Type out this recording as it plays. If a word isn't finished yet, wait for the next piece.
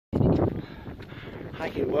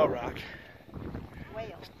Hiking Whale Rock.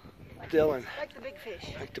 Whale. Dylan. Like the big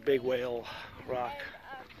fish. Like the big whale rock.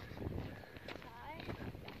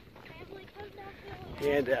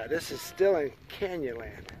 And this is still in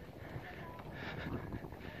Canyonland.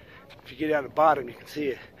 If you get down the bottom, you can see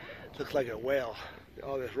it. Looks like a whale.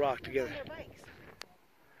 All this rock together.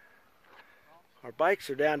 Our bikes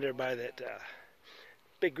are down there by that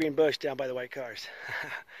big green bush down by the white cars.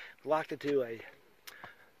 Locked into a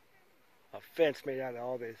fence made out of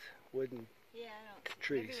all these wooden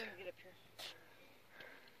trees. Maybe when we get up here.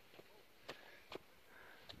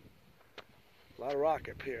 A lot of rock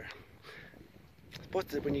up here. Supposed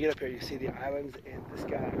to, when you get up here, you see the islands and the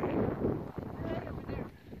sky. Right over there.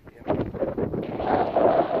 Yep.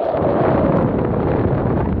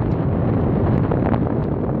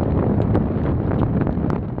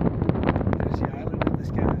 There's the island and the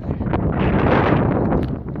sky.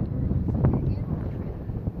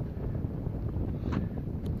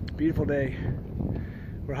 Beautiful day.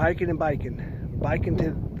 We're hiking and biking. We're biking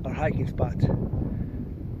to our hiking spots.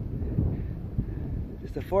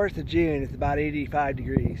 It's the 4th of June. It's about 85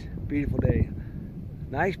 degrees. Beautiful day.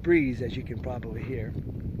 Nice breeze, as you can probably hear.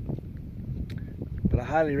 But I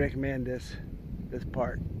highly recommend this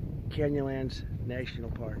park, Canyonlands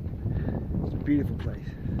National Park. It's a beautiful place.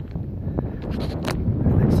 As I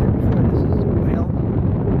said before, this is Whale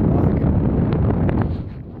Rock.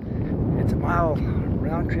 It's a mile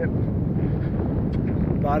round trip,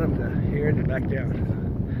 bottom to here and back down.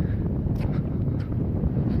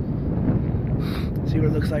 See what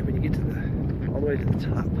it looks like when you get to all the way to the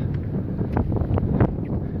top.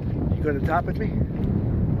 You go to the top with me?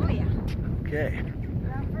 Oh yeah. Okay.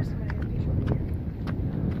 Well, first I'm gonna get a picture of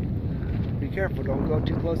you. Be careful, don't go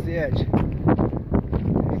too close to the edge. You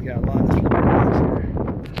got a lot of slippery rocks here.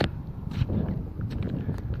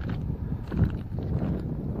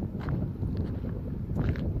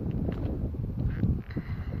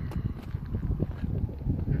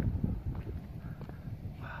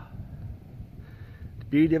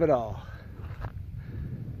 Beauty of it all.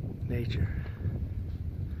 Nature.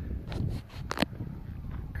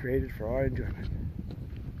 Created for our enjoyment.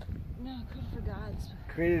 No, good for God's.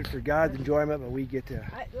 Created for God's enjoyment, but we get to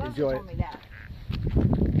enjoy it. Told me that.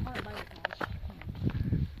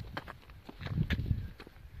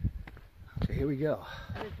 Okay, here we go.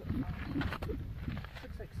 Looks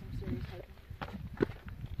like some serious hiking.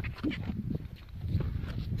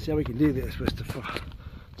 See how we can do this with the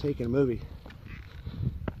taking a movie.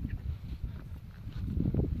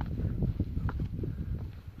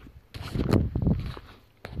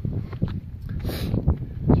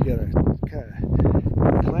 You gotta kind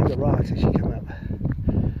of climb the rocks as you come up.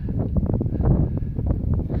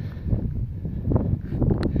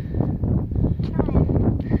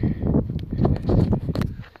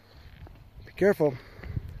 Be careful.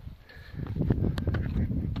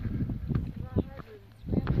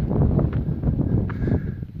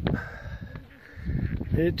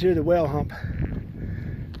 Headed to the whale hump.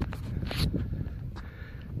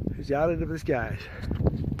 There's the island of the skies.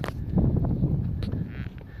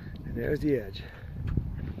 And there's the edge.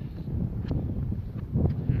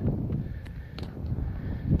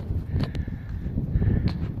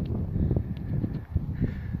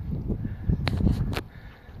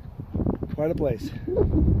 Quite a place.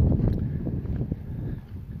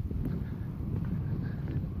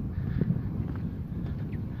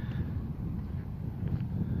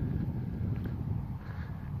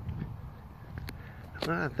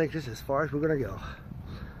 I think this is as far as we're going to go.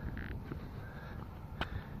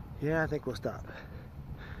 Yeah, I think we'll stop.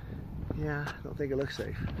 Yeah, I don't think it looks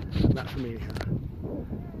safe. Not for me, huh?